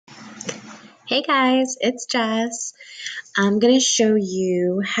Hey guys, it's Jess. I'm going to show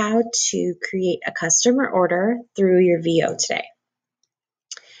you how to create a customer order through your VO today.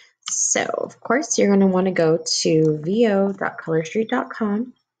 So, of course, you're going to want to go to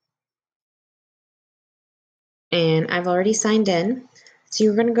vo.colorstreet.com, and I've already signed in. So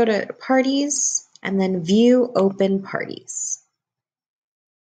you're going to go to Parties and then View Open Parties.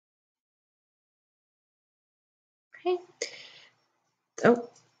 Okay. Oh,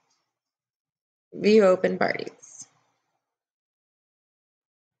 View Open Parties.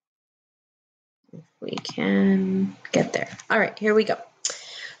 If we can get there. All right, here we go.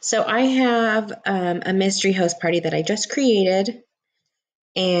 So I have a mystery host party that I just created,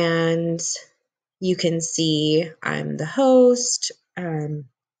 and you can see I'm the host, and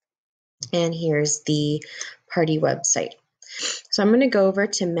here's the party website. So I'm going to go over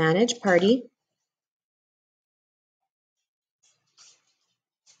to Manage Party.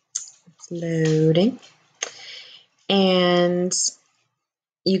 It's loading. And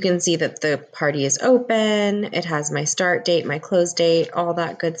you can see that the party is open. It has my start date, my close date, all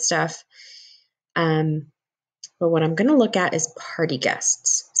that good stuff. But what I'm going to look at is party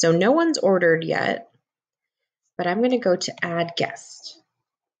guests. So no one's ordered yet, but I'm going to go to Add Guest.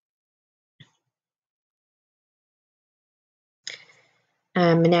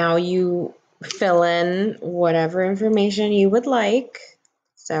 Now you fill in whatever information you would like.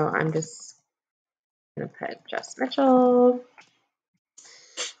 So I'm just going to put Jess Mitchell.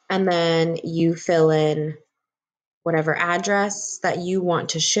 And then you fill in whatever address that you want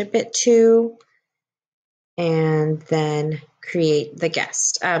to ship it to, and then create the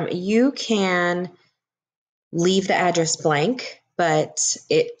guest. You can leave the address blank, but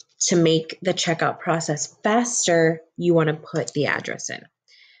to make the checkout process faster, you want to put the address in.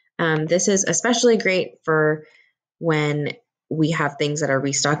 This is especially great for when we have things that are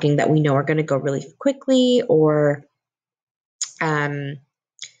restocking that we know are going to go really quickly, or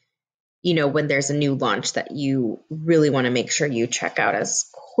when there's a new launch that you really want to make sure you check out as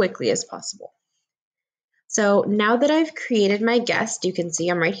quickly as possible. So now that I've created my guest, you can see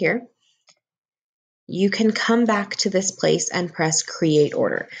I'm right here. You can come back to this place and press Create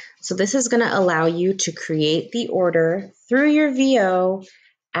Order. So this is going to allow you to create the order through your VO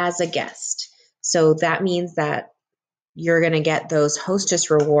as a guest. So that means that you're going to get those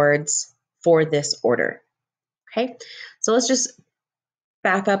Hostess rewards for this order. Okay, so let's just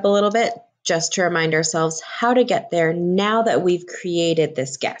back up a little bit just to remind ourselves how to get there now that we've created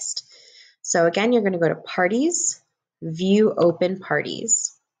this guest. So again, you're going to go to Parties, View Open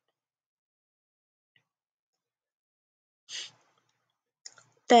Parties.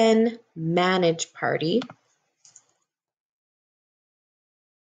 Then Manage Party.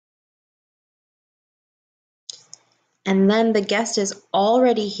 And then the guest is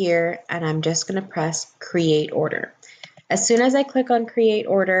already here, and I'm just going to press Create Order. As soon as I click on Create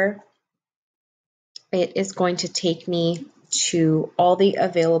Order, it is going to take me to all the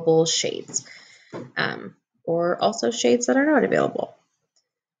available shades, or also shades that are not available.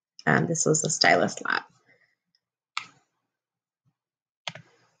 This was the Stylist Lab.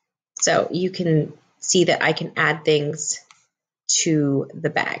 So you can see that I can add things to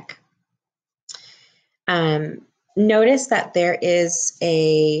the bag. Notice that there is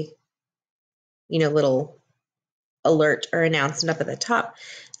a little alert or announcement up at the top.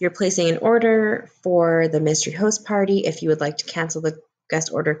 You're placing an order for the mystery host party. If you would like to cancel the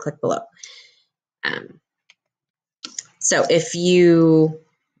guest order, click below. So if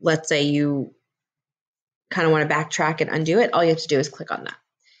let's say you kind of want to backtrack and undo it, all you have to do is click on that.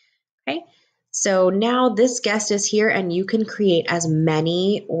 Okay, so now this guest is here, and you can create as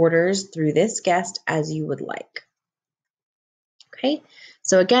many orders through this guest as you would like. Okay,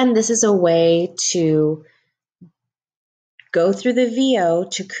 so again, this is a way to go through the VO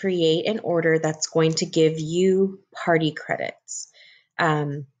to create an order that's going to give you party credits.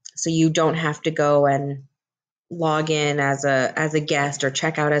 So you don't have to go and log in as a guest or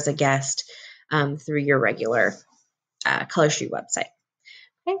check out as a guest through your regular Colorstreet website.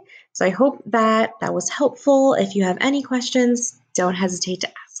 Okay, so I hope that was helpful. If you have any questions, don't hesitate to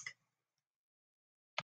ask.